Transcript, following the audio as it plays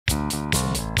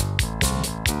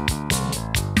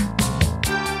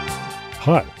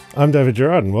Hi, I'm David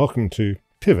Gerard and welcome to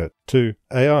Pivot to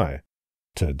AI.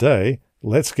 Today,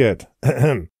 let's get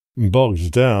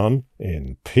bogged down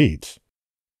in peat.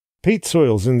 Peat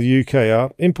soils in the UK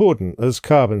are important as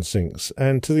carbon sinks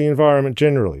and to the environment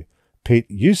generally. Peat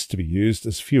used to be used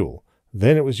as fuel,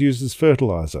 then it was used as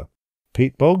fertiliser.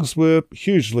 Peat bogs were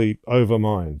hugely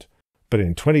overmined, but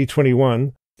in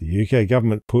 2021, the UK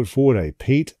government put forward a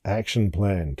peat action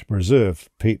plan to preserve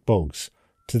peat bogs.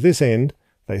 To this end,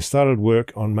 they started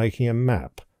work on making a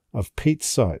map of peat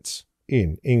sites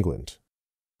in England.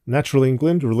 Natural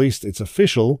England released its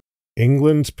official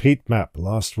England Peat Map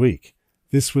last week.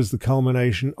 This was the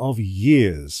culmination of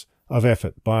years of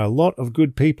effort by a lot of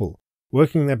good people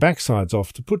working their backsides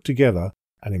off to put together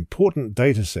an important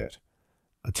data set.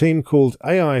 A team called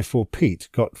AI for Peat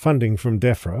got funding from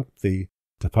DEFRA, the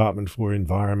Department for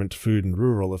Environment, Food and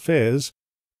Rural Affairs.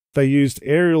 They used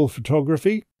aerial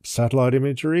photography, satellite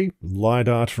imagery,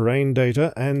 LiDAR terrain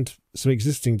data, and some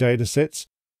existing data sets,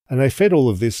 and they fed all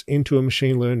of this into a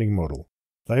machine learning model.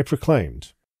 They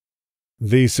proclaimed,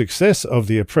 "The success of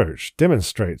the approach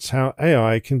demonstrates how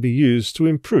AI can be used to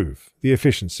improve the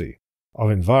efficiency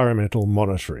of environmental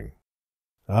monitoring."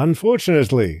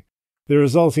 Unfortunately, the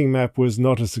resulting map was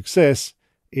not a success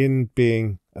in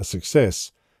being a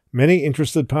success. Many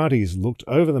interested parties looked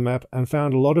over the map and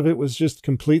found a lot of it was just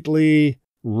completely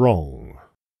wrong.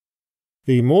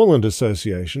 The Moorland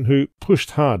Association, who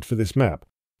pushed hard for this map,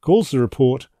 calls the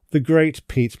report the Great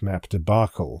Peat Map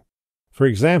Debacle. For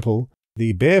example,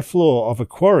 the bare floor of a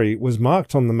quarry was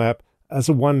marked on the map as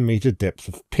a 1 metre depth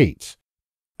of peat,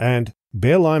 and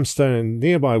bare limestone and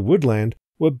nearby woodland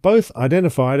were both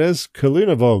identified as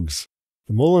Kalunavogs.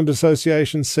 The Moorland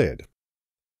Association said,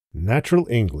 Natural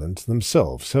England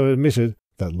themselves have admitted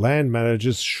that land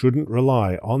managers shouldn't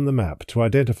rely on the map to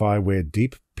identify where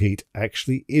deep peat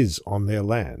actually is on their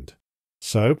land.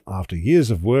 So, after years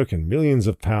of work and millions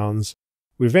of pounds,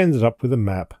 we've ended up with a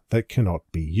map that cannot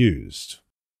be used.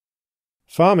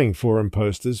 Farming forum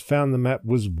posters found the map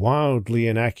was wildly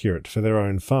inaccurate for their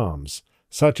own farms,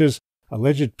 such as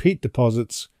alleged peat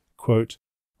deposits, quote,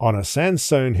 on a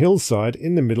sandstone hillside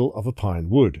in the middle of a pine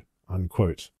wood,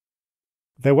 unquote.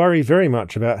 They worry very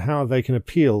much about how they can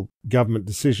appeal government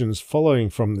decisions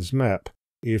following from this map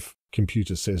if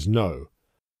computer says no.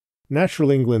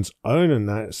 Natural England's own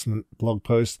announcement blog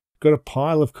post got a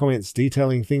pile of comments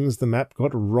detailing things the map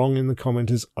got wrong in the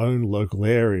commenters' own local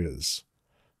areas.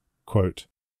 Quote,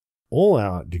 all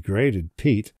our degraded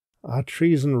peat are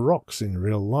trees and rocks in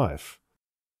real life.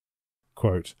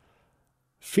 Quote,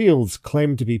 fields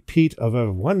claim to be peat of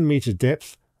over 1 metre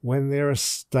depth when they're a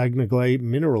stagnogly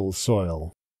mineral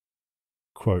soil.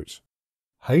 Quote,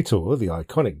 Haytor, the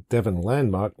iconic Devon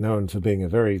landmark known for being a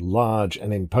very large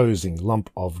and imposing lump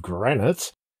of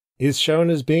granite, is shown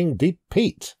as being deep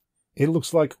peat. It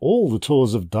looks like all the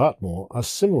tors of Dartmoor are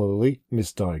similarly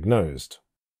misdiagnosed.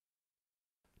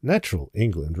 Natural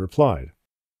England replied,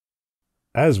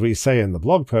 as we say in the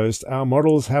blog post, our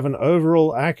models have an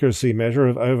overall accuracy measure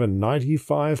of over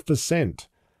 95%.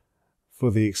 For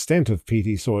the extent of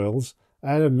peaty soils,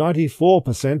 and of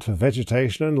 94% for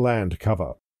vegetation and land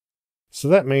cover. So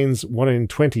that means 1 in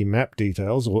 20 map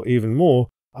details, or even more,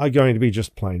 are going to be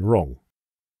just plain wrong.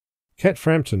 Kat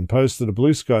Frampton posted a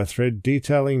Blue Sky thread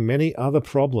detailing many other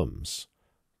problems.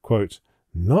 Quote,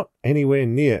 not anywhere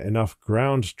near enough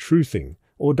ground truthing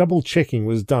or double-checking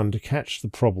was done to catch the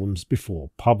problems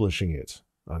before publishing it.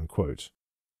 Unquote.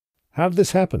 How did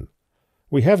this happen?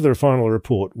 We have the final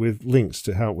report with links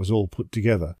to how it was all put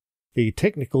together. The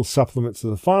technical supplement to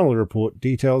the final report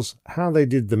details how they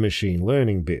did the machine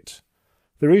learning bit.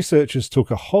 The researchers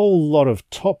took a whole lot of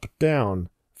top-down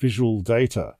visual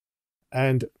data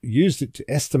and used it to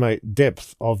estimate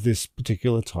depth of this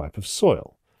particular type of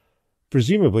soil.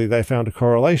 Presumably they found a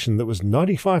correlation that was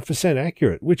 95%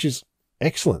 accurate, which is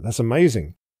excellent, that's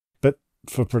amazing. But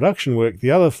for production work,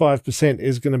 the other 5%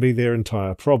 is going to be their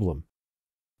entire problem.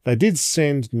 They did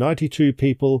send 92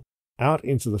 people out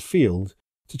into the field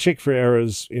to check for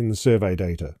errors in the survey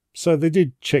data. So they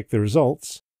did check the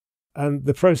results, and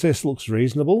the process looks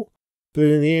reasonable, but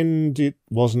in the end it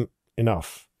wasn't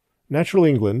enough. Natural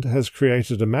England has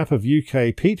created a map of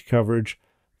UK peat coverage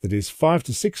that is 5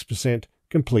 to 6%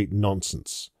 complete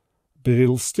nonsense, but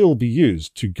it'll still be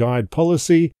used to guide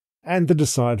policy and to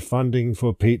decide funding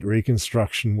for peat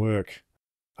reconstruction work.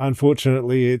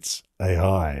 Unfortunately, it's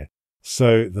AI.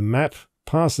 So the map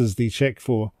passes the check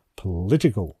for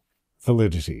political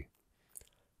validity.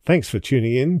 Thanks for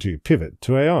tuning in to Pivot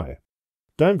to AI.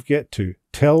 Don't forget to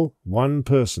tell one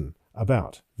person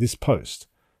about this post.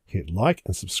 Hit like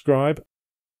and subscribe,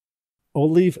 or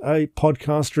leave a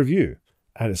podcast review,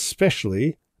 and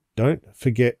especially don't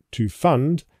forget to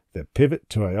fund the Pivot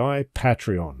to AI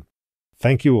Patreon.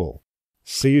 Thank you all.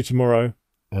 See you tomorrow,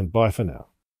 and bye for now.